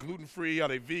 Are they gluten-free? Are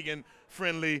they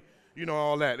vegan-friendly?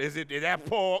 All that. Is that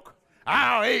pork?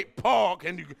 I don't eat pork.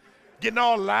 And you getting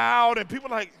all loud, and people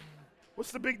are like,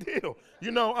 what's the big deal?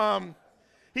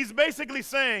 He's basically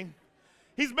saying,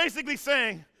 he's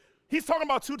talking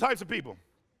about two types of people.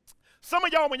 Some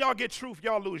of y'all, when y'all get truth,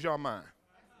 y'all lose your mind.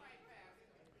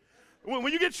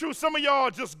 When you get truth, some of y'all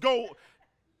just go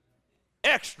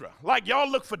extra. Like y'all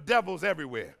look for devils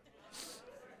everywhere.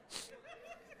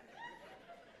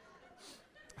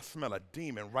 I smell a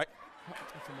demon, right?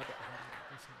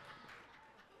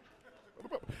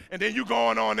 And then you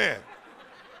going on in.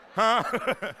 Huh?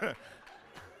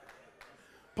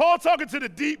 Paul talking to the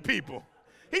deep people.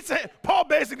 Paul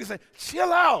basically saying,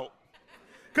 chill out.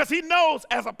 Because he knows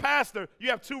as a pastor, you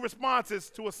have two responses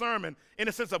to a sermon in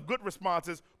the sense of good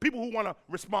responses, people who want to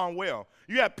respond well.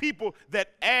 You have people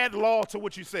that add law to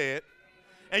what you said,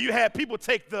 and you have people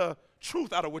take the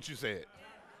truth out of what you said.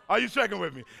 Are you checking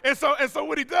with me? And so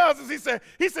what he does is he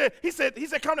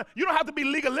said, come on, you don't have to be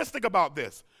legalistic about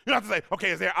this. You don't have to say,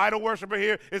 okay, is there idol worshiper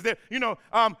here? Is there,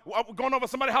 going over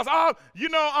somebody's house? Do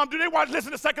they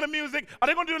listen to secular music? Are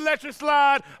they going to do electric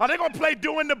slide? Are they going to play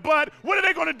doing the butt? What are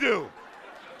they going to do?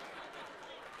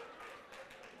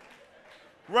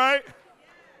 Right?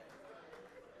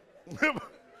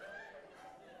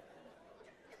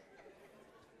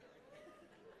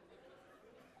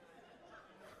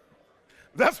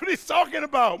 That's what he's talking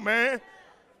about, man.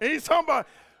 And he's talking about,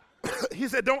 he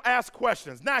said, don't ask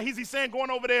questions. Now, he's saying going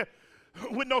over there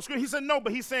with no script. He said, no,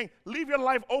 but he's saying, leave your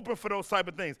life open for those type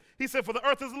of things. He said, for the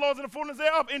earth is the Lord's and the fullness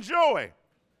thereof. Enjoy.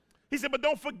 He said, but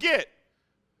don't forget,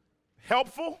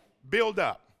 helpful, build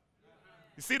up.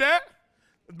 You see that?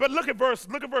 But look at verse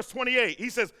 28. He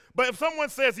says, but if someone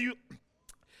says to you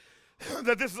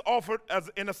that this is offered as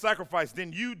in a sacrifice,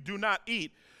 then you do not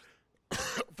eat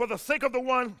for the sake of the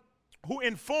one who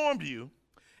informed you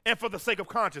and for the sake of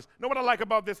conscience. You know what I like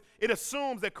about this? It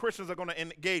assumes that Christians are going to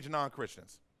engage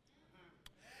non-Christians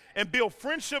and build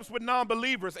friendships with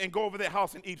non-believers and go over their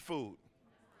house and eat food.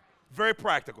 Very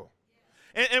practical.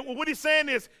 And what he's saying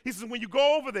is, he says, when you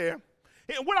go over there,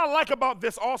 and what I like about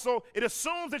this also, it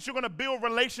assumes that you're going to build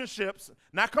relationships,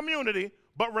 not community,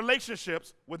 but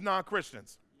relationships with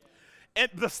non-Christians. And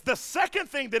the second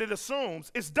thing that it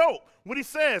assumes is dope. What he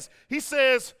says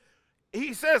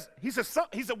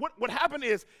what happened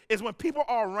is when people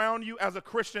are around you as a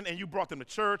Christian and you brought them to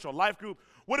church or life group,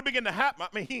 what it begin to happen,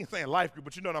 I mean, he ain't saying life group,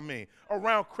 but you know what I mean,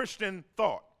 around Christian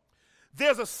thought.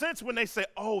 There's a sense when they say,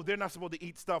 oh, they're not supposed to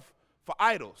eat stuff for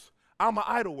idols. I'm an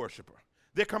idol worshiper.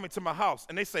 They're coming to my house,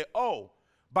 and they say, oh,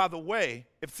 by the way,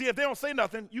 if they don't say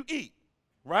nothing, you eat,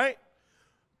 right?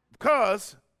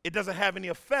 Because it doesn't have any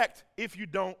effect if you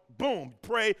don't, boom,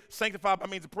 pray, sanctified by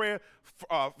means of prayer.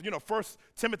 1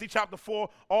 Timothy chapter 4,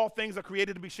 all things are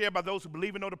created to be shared by those who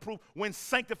believe and know the proof when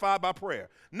sanctified by prayer.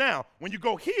 Now, when you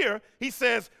go here, he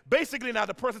says, basically now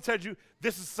the person tells you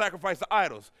this is sacrifice to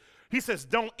idols. He says,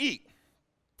 don't eat.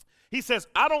 He says,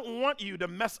 I don't want you to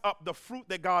mess up the fruit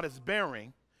that God is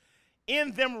bearing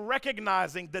in them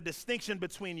recognizing the distinction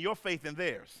between your faith and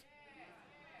theirs.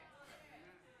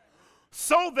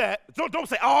 So that, don't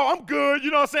say, oh, I'm good,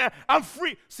 you know what I'm saying? I'm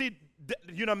free. See,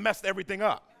 you done messed everything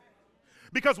up.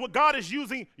 Because what God is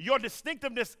using your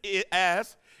distinctiveness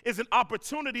as is an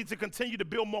opportunity to continue to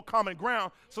build more common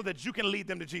ground so that you can lead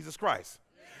them to Jesus Christ.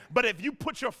 But if you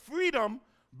put your freedom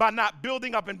by not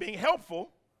building up and being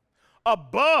helpful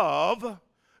above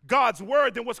God's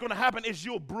word, then what's going to happen is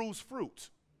you'll bruise fruit.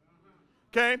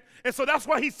 Okay? And so that's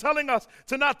why he's telling us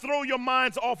to not throw your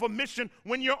minds off of mission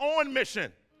when you're on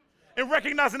mission. And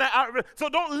recognizing that. So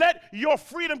don't let your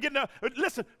freedom get in the,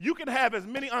 listen, you can have as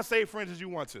many unsaved friends as you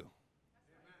want to.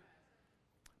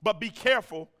 But be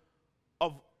careful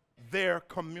of their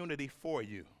community for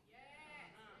you.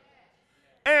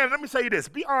 And let me tell you this,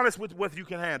 be honest with what you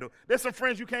can handle. There's some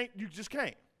friends you just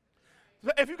can't.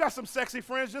 If you got some sexy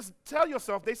friends, just tell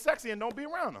yourself they sexy and don't be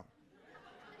around them.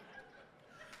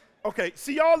 Okay,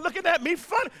 see y'all looking at me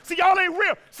funny. See, y'all ain't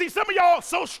real. See, some of y'all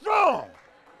so strong.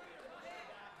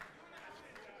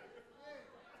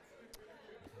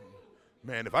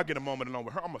 Man, if I get a moment alone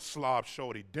with her, I'm going to slob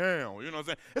shorty down. You know what I'm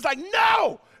saying? It's like,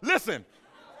 no! Listen.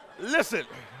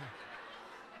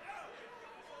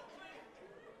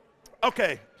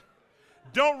 Okay,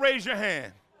 don't raise your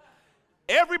hand.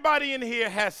 Everybody in here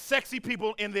has sexy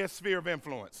people in their sphere of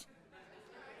influence.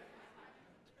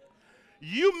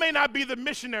 You may not be the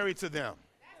missionary to them.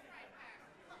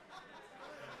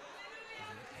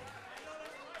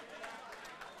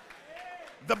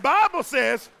 The Bible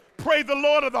says, pray the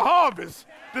Lord of the harvest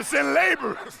to send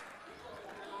laborers.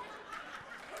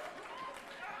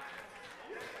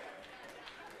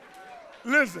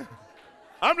 Listen,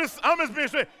 I'm just being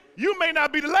straight. You may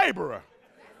not be the laborer,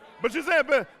 but you said,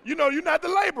 but you know, you're not the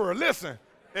laborer. Listen,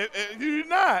 you're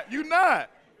not.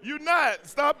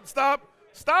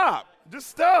 Stop. Just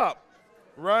stop,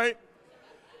 right?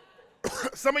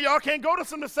 Some of y'all can't go to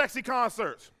some of the sexy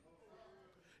concerts.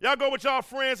 Y'all go with y'all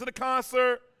friends to the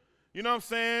concert. You know what I'm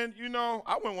saying? You know,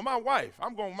 I went with my wife.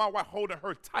 I'm going with my wife holding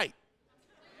her tight.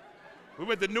 We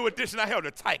went to New Edition. I held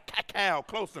her tight, cacao,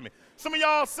 close to me. Some of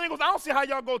y'all singles, I don't see how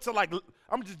y'all go to like,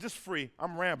 I'm just free.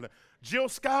 I'm rambling. Jill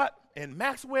Scott and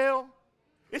Maxwell,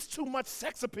 it's too much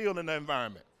sex appeal in the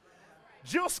environment.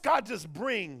 Jill Scott just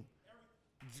bring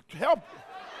help.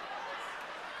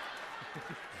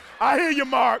 I hear you,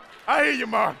 Mark. I ain't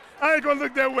going to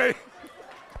look that way.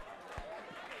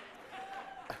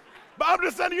 But I'm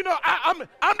just saying, you know,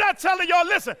 I'm not telling y'all,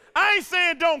 listen, I ain't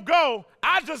saying don't go.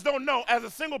 I just don't know, as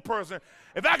a single person,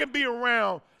 if I can be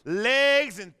around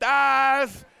legs and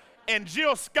thighs and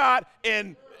Jill Scott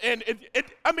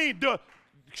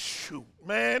shoot,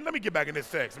 man, let me get back in this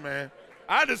text, man.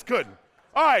 I just couldn't.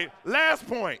 All right, last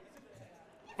point.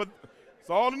 But it's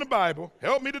all in the Bible.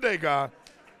 Help me today, God.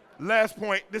 Last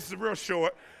point. This is real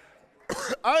short.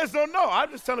 I just don't know.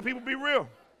 I'm just telling people be real.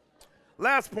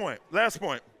 Last point.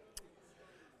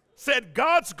 Said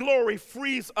God's glory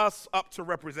frees us up to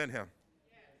represent him.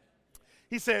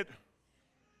 He said,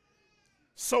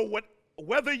 so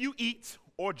whether you eat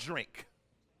or drink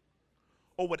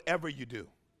or whatever you do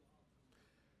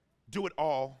it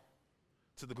all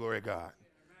to the glory of God.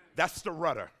 That's the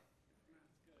rudder.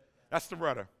 That's the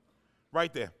rudder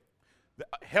right there. The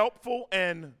helpful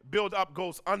and build up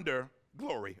goes under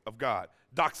glory of God.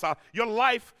 Your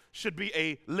life should be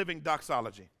a living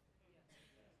doxology.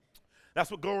 That's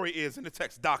what glory is in the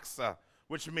text, doxa,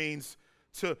 which means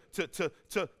to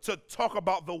talk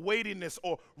about the weightiness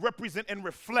or represent and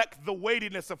reflect the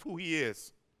weightiness of who he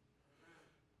is.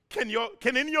 Can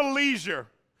in your leisure,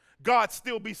 God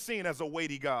still be seen as a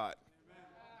weighty God?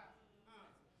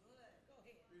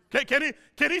 Can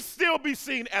he still be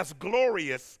seen as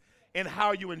glorious in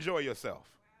how you enjoy yourself?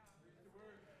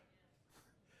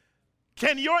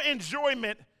 Can your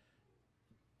enjoyment,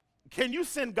 can you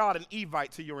send God an Evite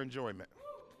to your enjoyment?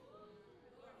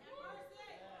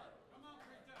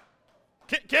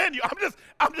 Can you?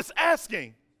 I'm just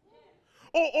asking.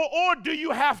 Or do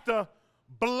you have to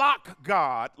block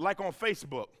God like on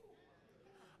Facebook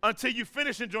until you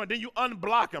finish enjoying, then you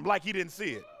unblock him like he didn't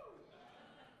see it?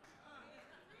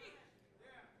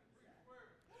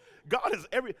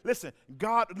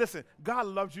 God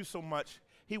loves you so much,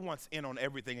 he wants in on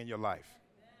everything in your life.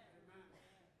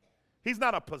 He's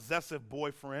not a possessive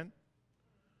boyfriend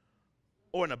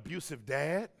or an abusive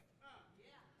dad.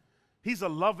 He's a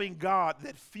loving God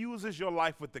that fuses your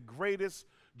life with the greatest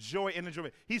joy and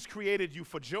enjoyment. He's created you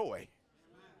for joy.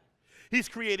 He's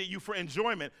created you for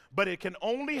enjoyment, but it can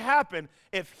only happen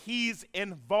if he's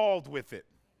involved with it.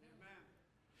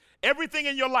 Everything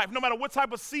in your life, no matter what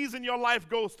type of season your life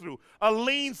goes through, a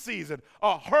lean season,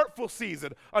 a hurtful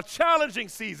season, a challenging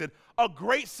season, a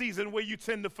great season where you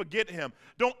tend to forget him.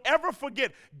 Don't ever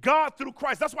forget God through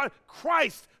Christ. That's why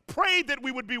Christ prayed that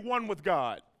we would be one with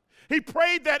God. He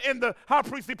prayed that in the high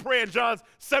priestly prayer in John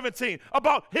 17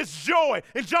 about his joy.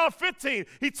 In John 15,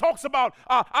 he talks about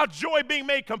our joy being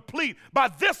made complete. By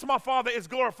this, my Father is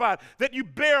glorified, that you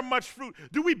bear much fruit.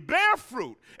 Do we bear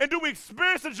fruit? And do we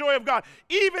experience the joy of God,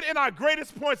 even in our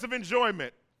greatest points of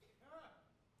enjoyment?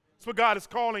 That's what God is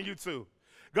calling you to.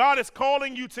 God is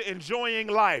calling you to enjoying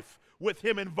life with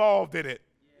him involved in it.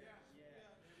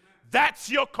 That's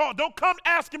your call. Don't come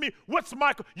asking me, what's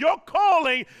my call? Your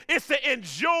calling is to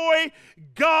enjoy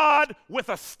God with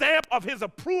a stamp of his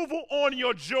approval on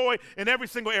your joy in every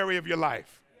single area of your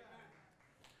life.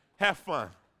 Have fun.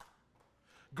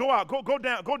 Go out,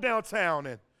 go downtown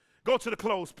and go to the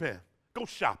clothespin. Go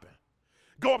shopping.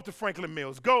 Go up to Franklin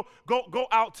Mills. Go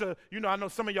out to, I know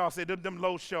some of y'all say them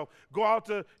low shelf. Go out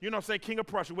to, King of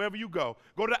Prussia, wherever you go.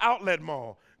 Go to the outlet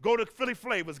mall. Go to Philly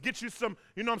Flavors. Get you some,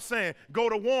 Go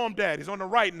to Warm Daddies on the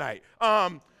right night.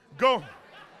 Go.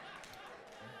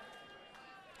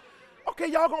 Okay,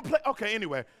 y'all gonna play. Okay,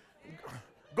 anyway.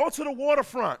 Go to the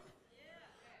waterfront.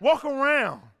 Walk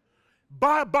around.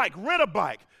 Buy a bike. Rent a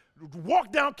bike.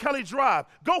 Walk down Kelly Drive.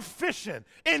 Go fishing.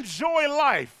 Enjoy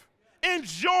life.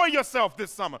 Enjoy yourself this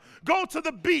summer. Go to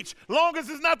the beach, long as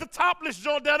it's not the topless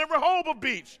joint down at Rehoboth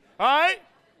Beach. All right?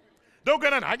 Don't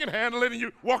get in. I can handle it, and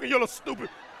you walking your little stupid.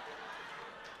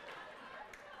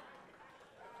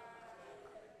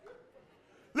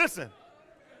 Listen.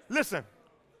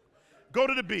 Go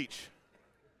to the beach.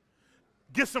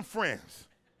 Get some friends.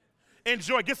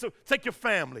 Enjoy. Take your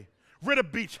family. Rent a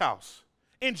beach house.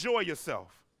 Enjoy yourself.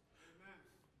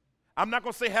 I'm not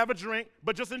going to say have a drink,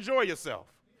 but just enjoy yourself.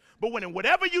 But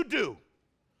whatever you do,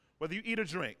 whether you eat or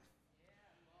drink,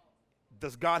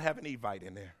 does God have an Evite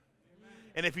in there?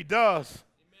 And if he does,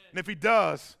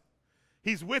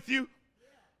 he's with you.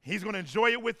 He's going to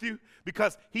enjoy it with you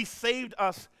because he saved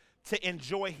us to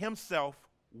enjoy himself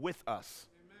with us.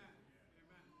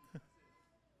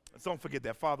 So don't forget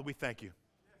that. Father, we thank you.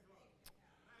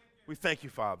 We thank you,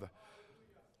 Father,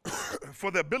 for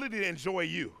the ability to enjoy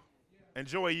you.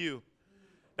 Enjoy you.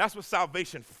 That's what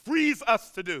salvation frees us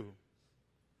to do.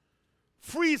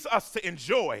 Frees us to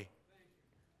enjoy.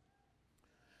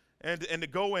 And to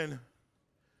go in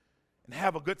and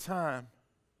have a good time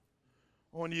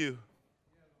on you.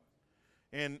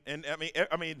 And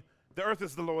I mean, the earth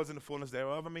is the Lord's and the fullness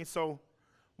thereof. So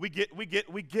we get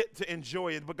to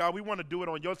enjoy it. But God, we want to do it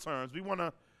on your terms. We want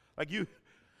to, like you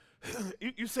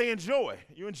say enjoy.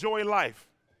 You enjoy life.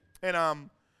 And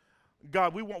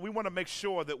God, we want to make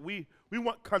sure that we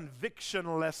want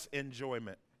conviction-less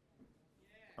enjoyment.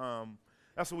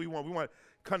 That's what we want. We want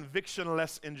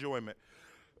conviction-less enjoyment.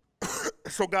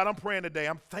 So, God, I'm praying today.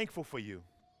 I'm thankful for you.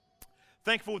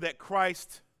 Thankful that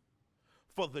Christ,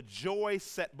 for the joy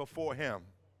set before him,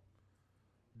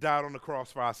 died on the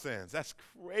cross for our sins. That's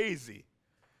crazy.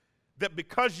 That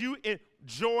because you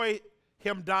enjoy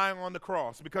him dying on the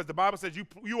cross, because the Bible says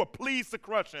you are pleased to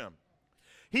crush him,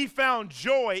 he found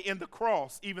joy in the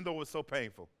cross, even though it was so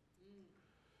painful.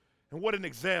 And what an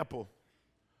example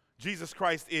Jesus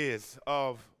Christ is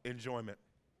of enjoyment.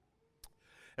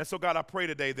 And so, God, I pray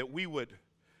today that we would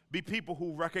be people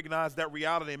who recognize that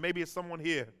reality. And maybe it's someone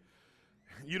here,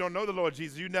 you don't know the Lord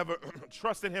Jesus. You never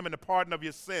trusted him in the pardon of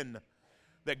your sin.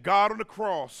 That God on the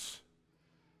cross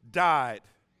died.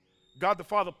 God the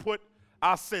Father put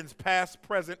our sins, past,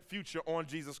 present, future, on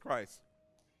Jesus Christ.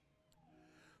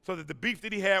 So that the beef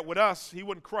that he had with us, he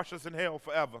wouldn't crush us in hell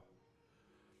forever.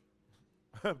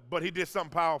 But he did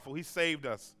something powerful. He saved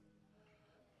us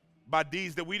by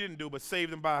deeds that we didn't do, but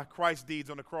saved them by Christ's deeds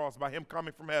on the cross, by him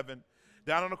coming from heaven,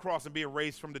 down on the cross and being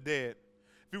raised from the dead.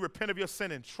 If you repent of your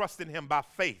sin and trust in him by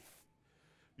faith,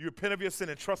 you repent of your sin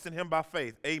and trust in him by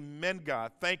faith. Amen,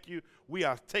 God. Thank you. We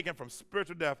are taken from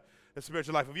spiritual death to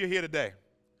spiritual life. If you're here today,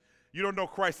 you don't know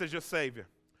Christ as your Savior,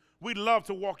 we'd love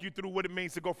to walk you through what it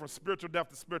means to go from spiritual death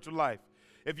to spiritual life.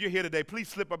 If you're here today, please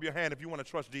slip up your hand if you want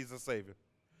to trust Jesus as Savior.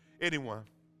 Anyone?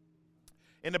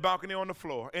 In the balcony, on the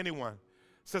floor, anyone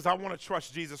says, I want to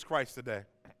trust Jesus Christ today.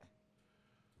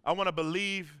 I want to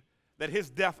believe that his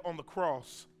death on the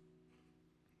cross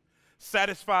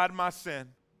satisfied my sin.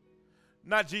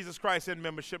 Not Jesus Christ and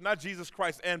membership, not Jesus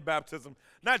Christ and baptism,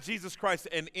 not Jesus Christ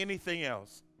and anything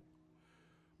else,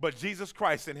 but Jesus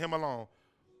Christ and him alone.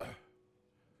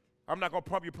 I'm not going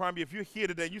to prime you. If you're here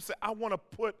today, you say, I want to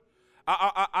put,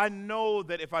 I know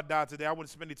that if I died today, I would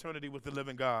spend eternity with the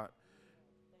living God.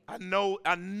 I know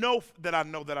if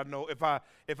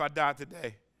I died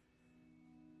today.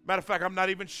 Matter of fact, I'm not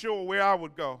even sure where I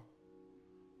would go.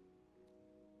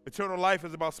 Eternal life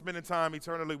is about spending time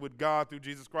eternally with God through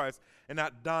Jesus Christ and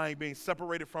not dying, being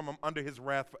separated from him under his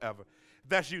wrath forever. If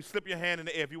that's you, slip your hand in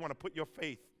the air if you want to put your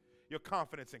faith, your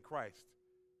confidence in Christ.